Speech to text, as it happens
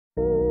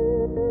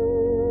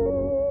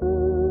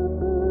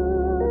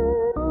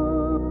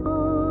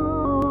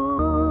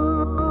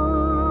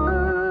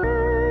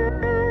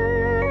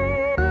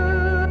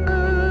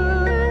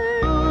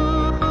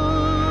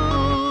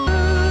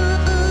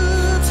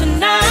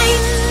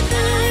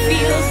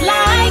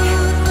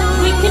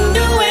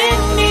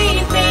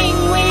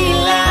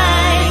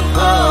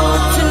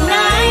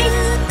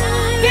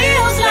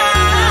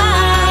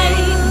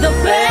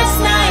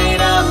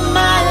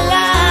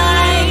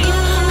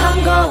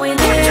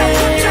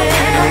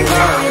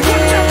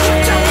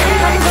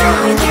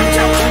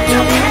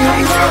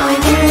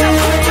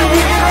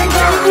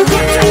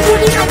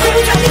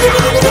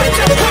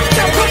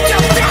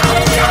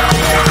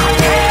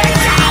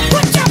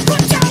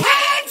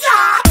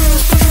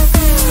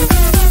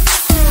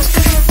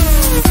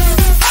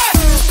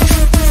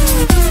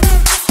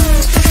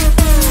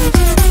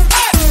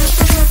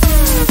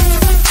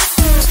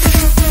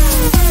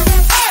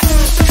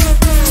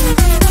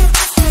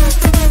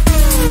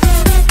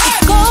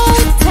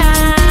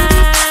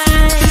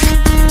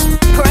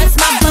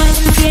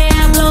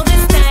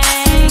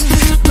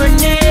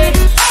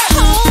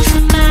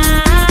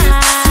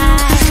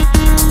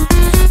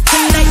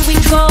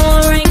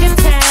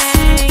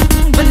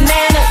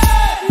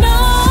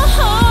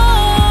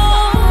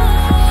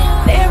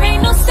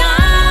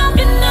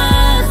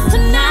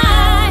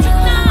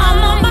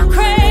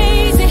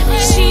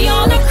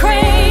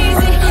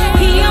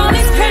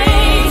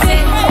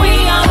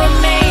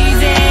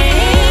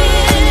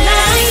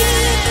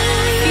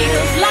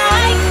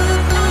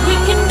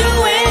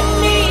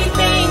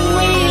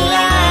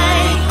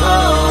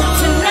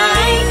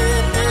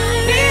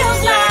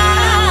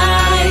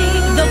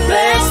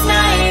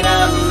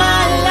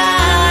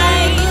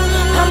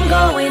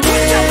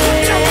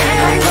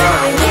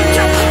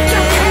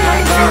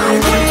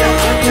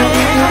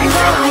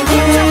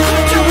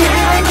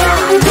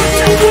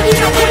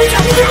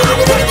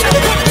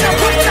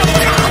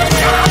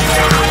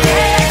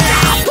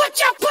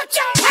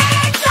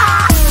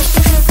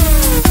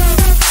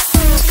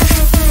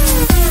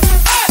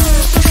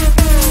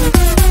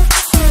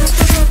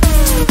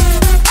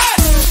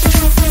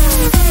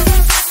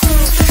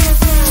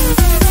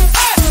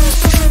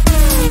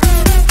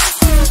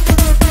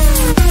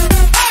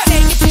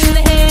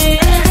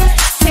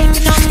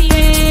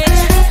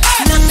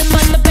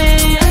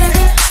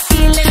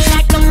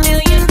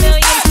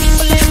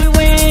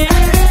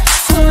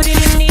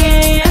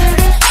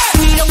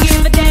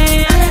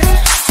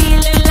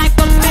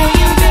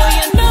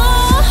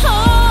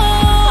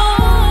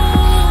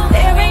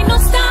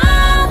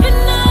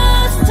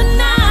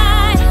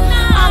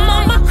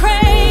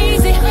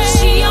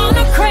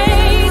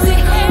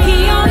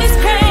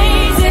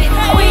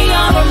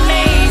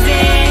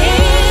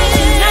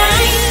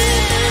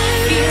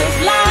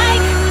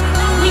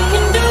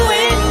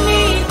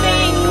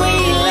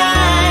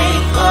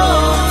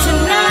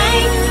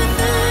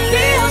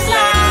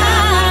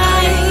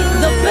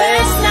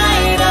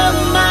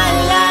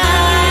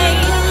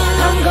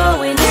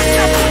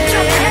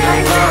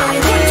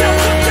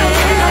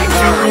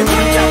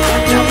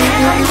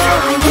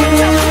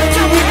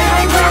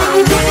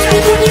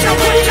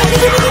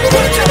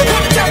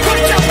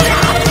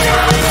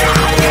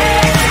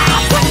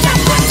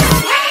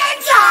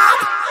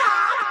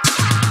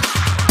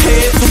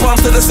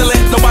arms to the ceiling.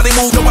 Nobody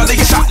move, nobody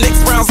get shot. Next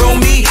round's on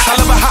me. I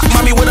love a hot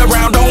mommy with a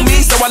round on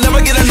me, so I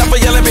never get enough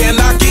of yelling, being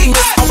knocky.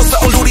 Officer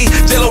on duty,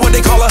 jailer, what they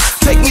call her.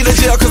 Take me to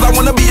jail, cause I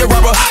wanna be a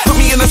robber. Put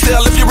me in a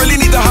cell if you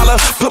really need to holler.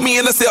 Put me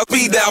in a cell,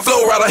 speed down,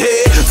 Flo Rida,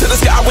 head to the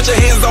sky with your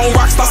hands on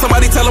rock. Stop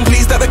somebody, tell them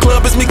please that the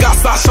club is me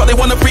casa. Sure they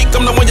wanna freak,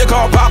 I'm the one you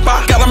call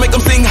Papa. Gotta make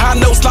them sing high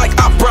notes like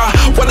opera.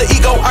 What an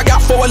ego, I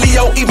got for a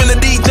Leo. Even the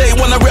DJ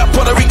wanna rep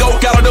Puerto Rico.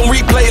 Gotta them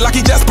replay like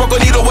he just broke a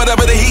needle.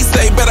 Whatever that he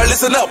say, better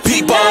listen up,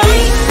 people.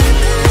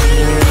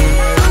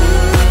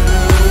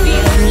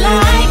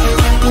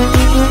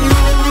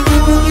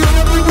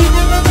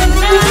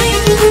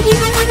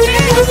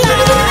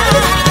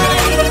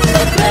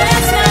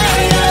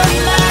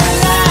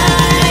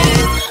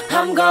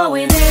 I'm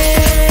going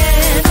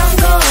in, I'm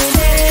going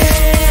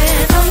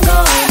in, I'm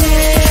going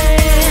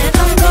in,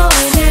 I'm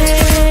going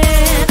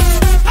in.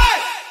 Hey!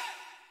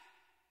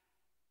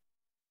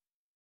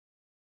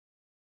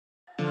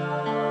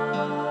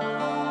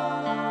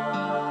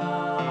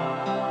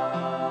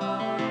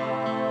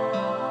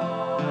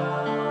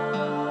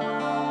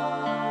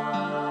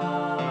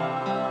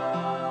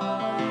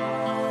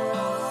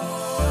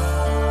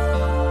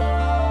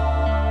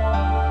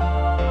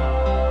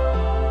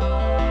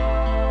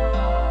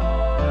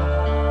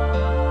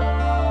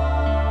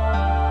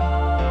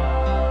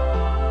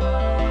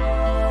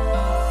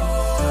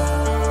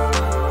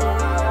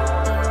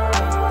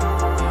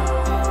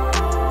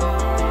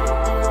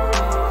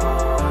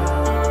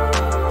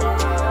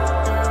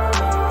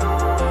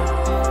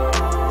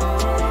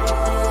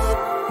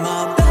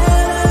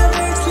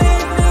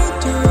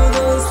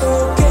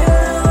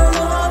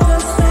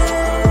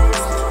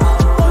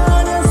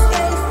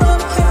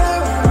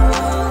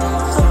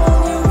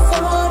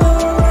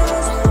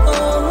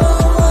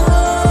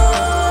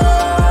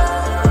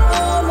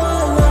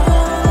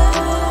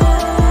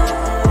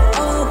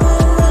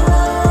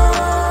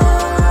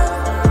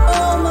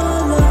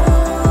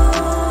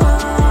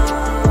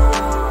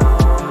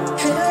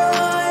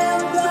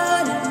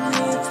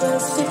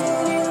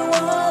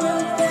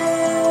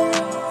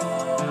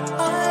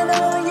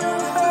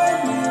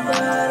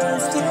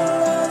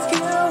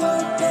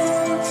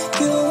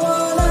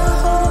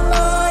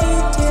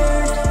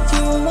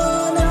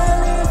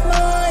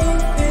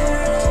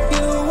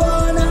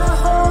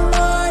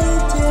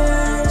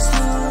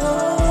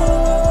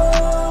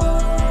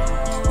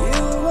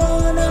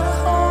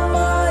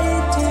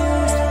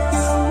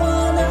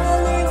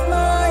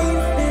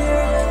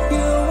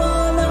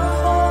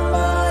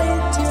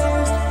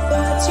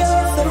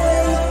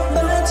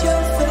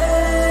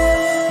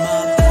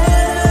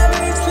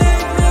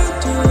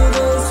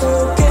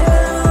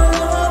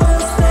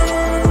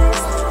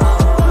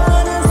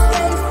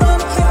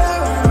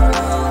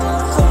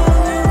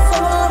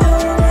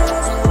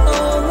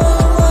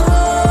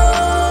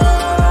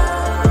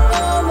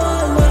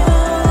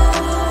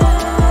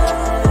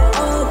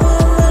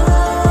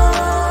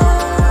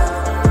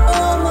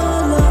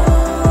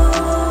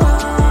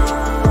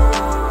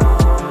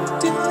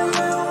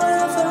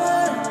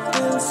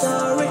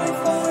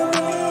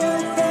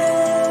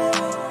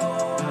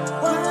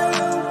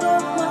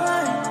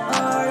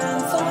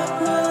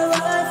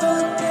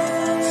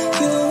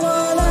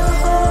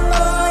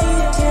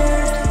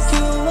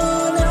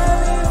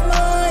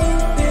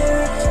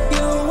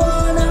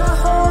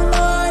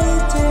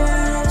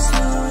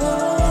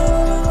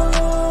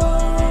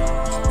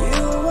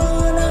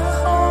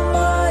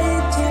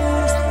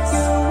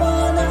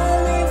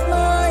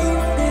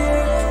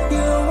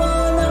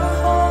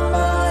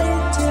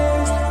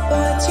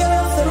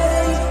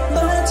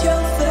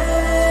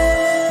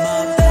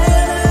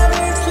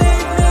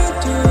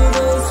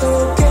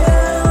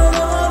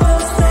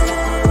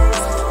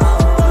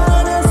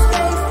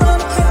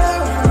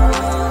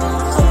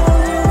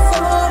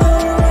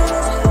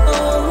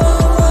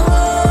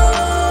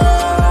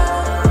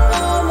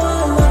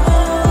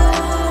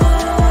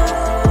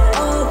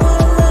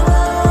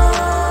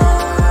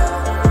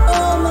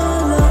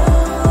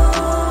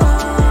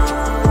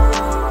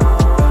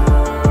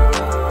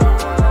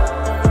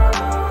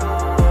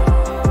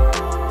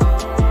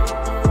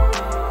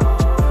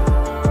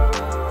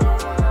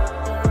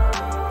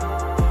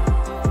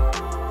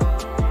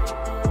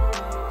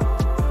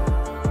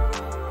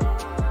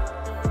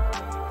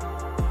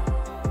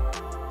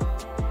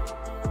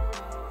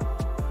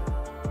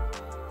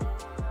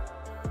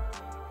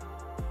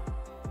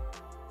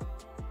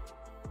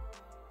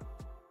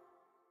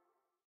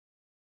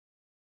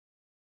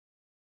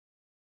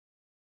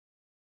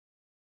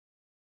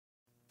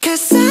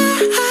 Cause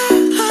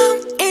I'm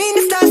in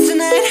the stars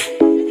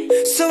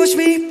tonight, so watch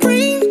me